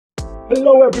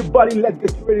Hello everybody, let's get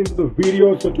straight into the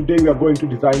video. So today we are going to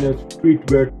design a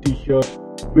streetwear t-shirt,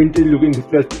 vintage looking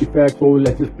distressed effect. So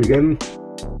let's just begin.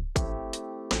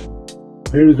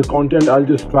 Here is the content. I'll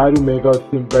just try to make a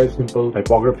very simple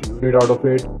typography unit out of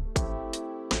it.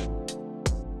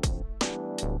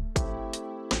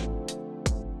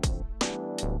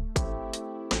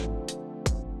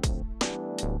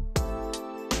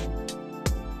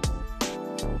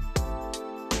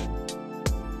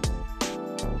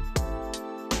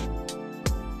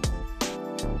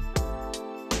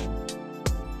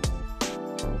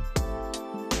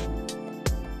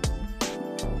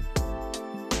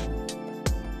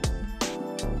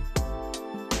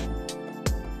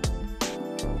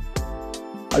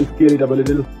 I'll scale it up a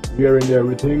little here and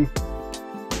everything.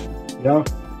 Yeah.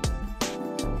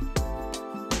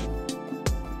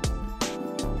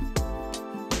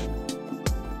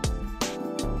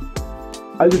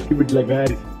 I'll just keep it like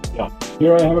that. Yeah.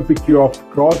 Here I have a picture of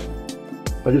cross.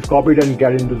 I'll just copy it and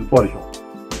get into the Photoshop.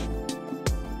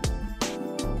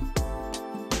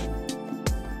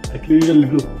 I clean it a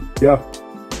little. Yeah.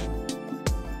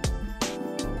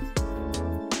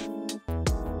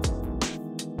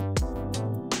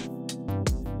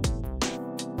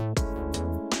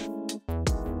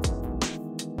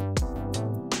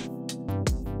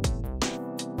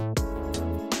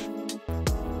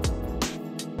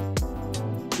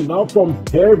 So now from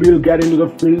here we'll get into the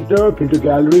filter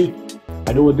gallery,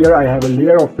 and over there I have a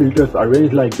layer of filters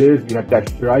arranged like this. We have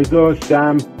texturizer,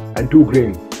 stamp and 2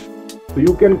 grains. So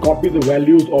you can copy the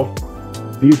values of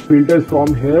these filters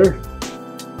from here.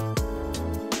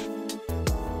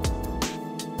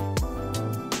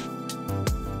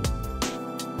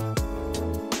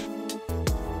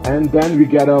 And then we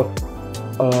get a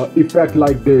effect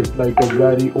like this, like a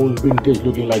very old vintage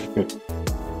looking like this.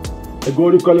 I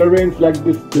go to color range, select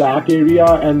this black area,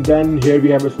 and then here we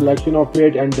have a selection of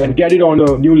it, and then get it on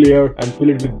the new layer and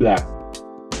fill it with black.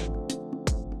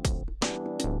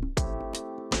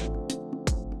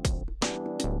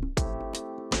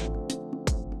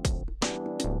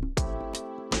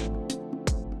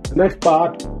 The next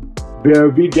part where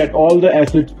we get all the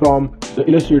assets from the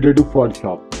Illustrator to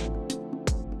Photoshop.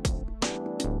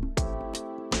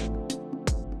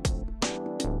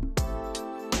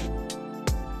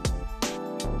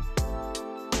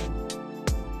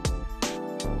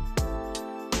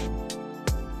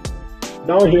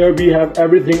 Now here we have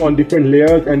everything on different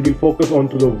layers, and we'll focus on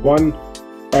to the one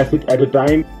asset at a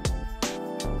time.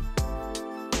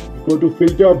 We go to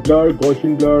filter, blur,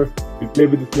 Gaussian blur. We play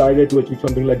with the slider to achieve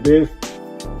something like this.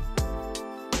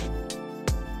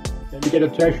 Then we get a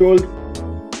threshold.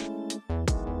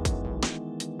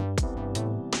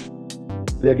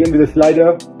 Play again with the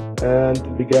slider,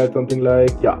 and we get something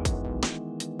like, yeah,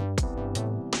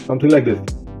 something like this.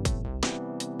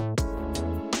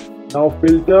 Now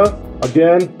filter.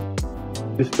 Again,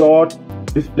 distort,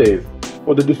 displace.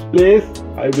 For the displace,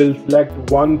 I will select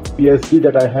one PSD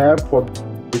that I have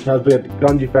which has the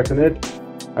grunge effect in it.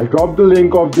 I'll drop the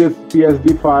link of this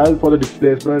PSD file for the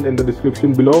displacement in the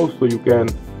description below, so you can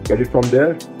get it from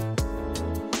there.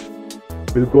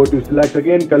 We'll go to select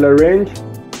again, color range.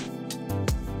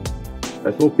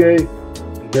 That's okay.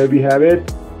 And there we have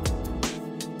it.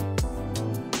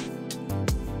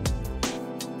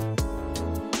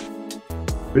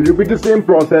 We'll repeat the same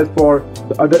process for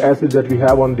the other assets that we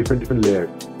have on different layers.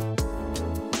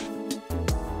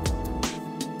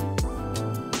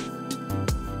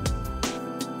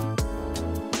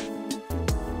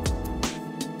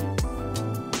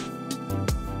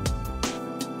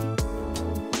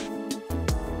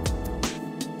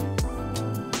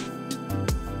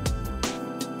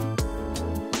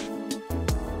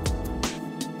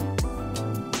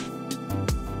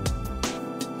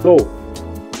 So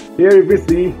here if we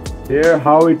see here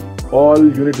how it all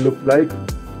unit looks like.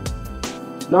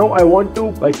 Now I want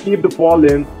to keep the fall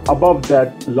in above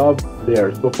that love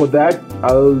layer. So for that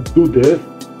I'll do this.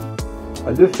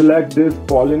 I'll just select this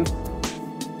fall in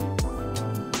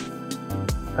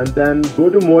and then go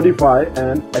to modify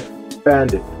and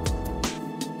expand it.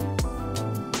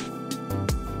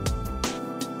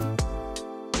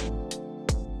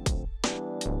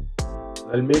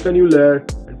 I'll make a new layer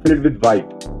and fill it with white.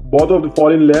 Both of the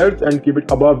fallen layers, and keep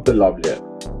it above the love layer.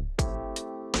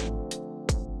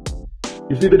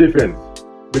 You see the difference?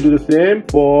 We'll do the same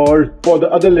for the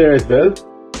other layer as well.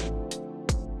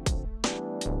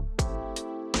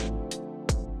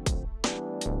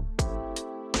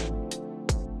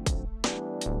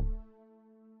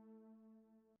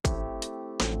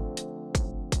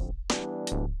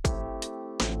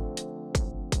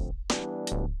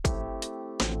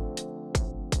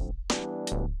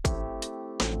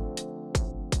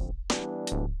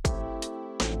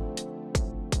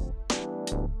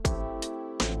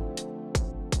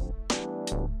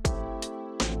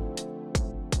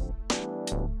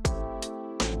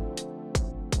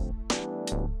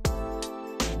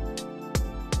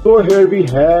 So here we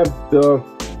have the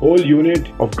whole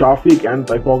unit of graphic and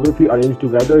typography arranged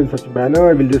together in such a manner.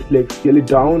 I will just scale it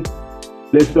down,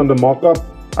 place it on the mockup.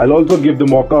 I'll also give the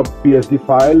mockup PSD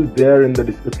file there in the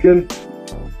description.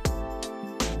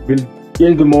 We'll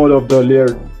change the mode of the layer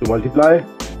to multiply.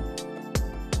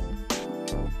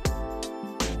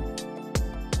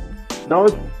 Now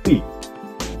see,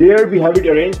 there we have it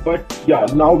arranged, but yeah,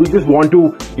 now we just want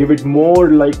to give it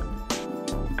more like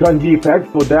grungy effect.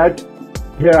 For that,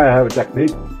 here I have a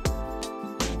technique.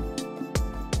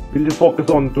 We'll just focus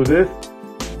on to this.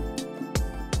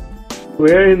 So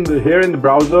here in the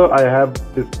browser, I have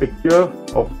this picture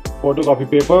of photocopy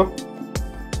paper.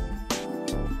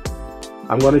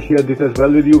 I'm going to share this as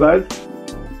well with you guys.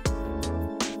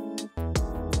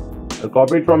 I'll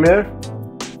copy it from here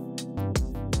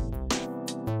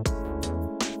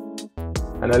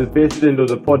and I'll paste it into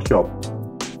the Photoshop.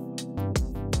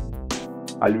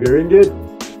 I'll rearrange it.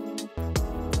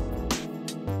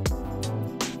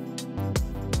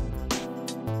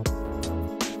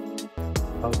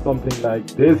 Something like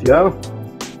this, yeah.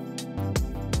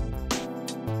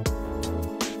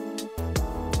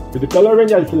 With the color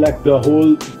range, I'll select the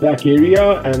whole black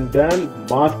area and then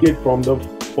mask it from the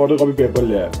photocopy paper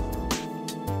layer.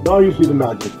 Now you see the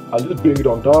magic. I'll just bring it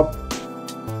on top.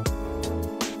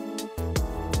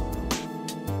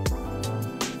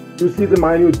 You see the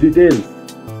minute details.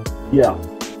 Yeah.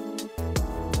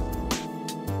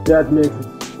 That makes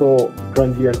it so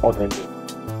grungy and authentic.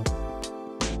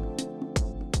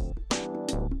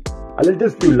 I'll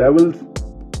adjust few levels.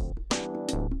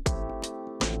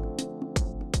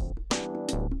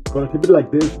 Gonna keep it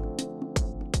like this.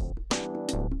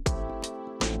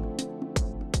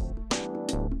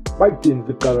 Might change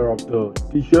the color of the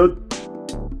t-shirt.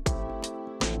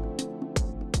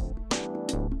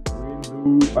 Green,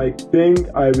 blue, I think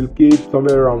I will keep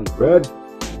somewhere around red.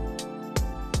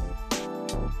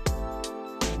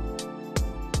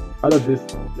 I love this,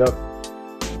 yep.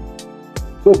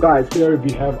 So guys, here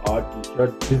we have our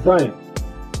t-shirt design.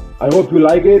 I hope you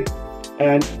like it,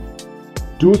 and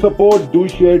do support, do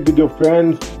share it with your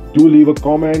friends, do leave a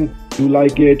comment, do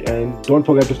like it, and don't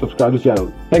forget to subscribe to the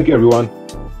channel. Thank you everyone.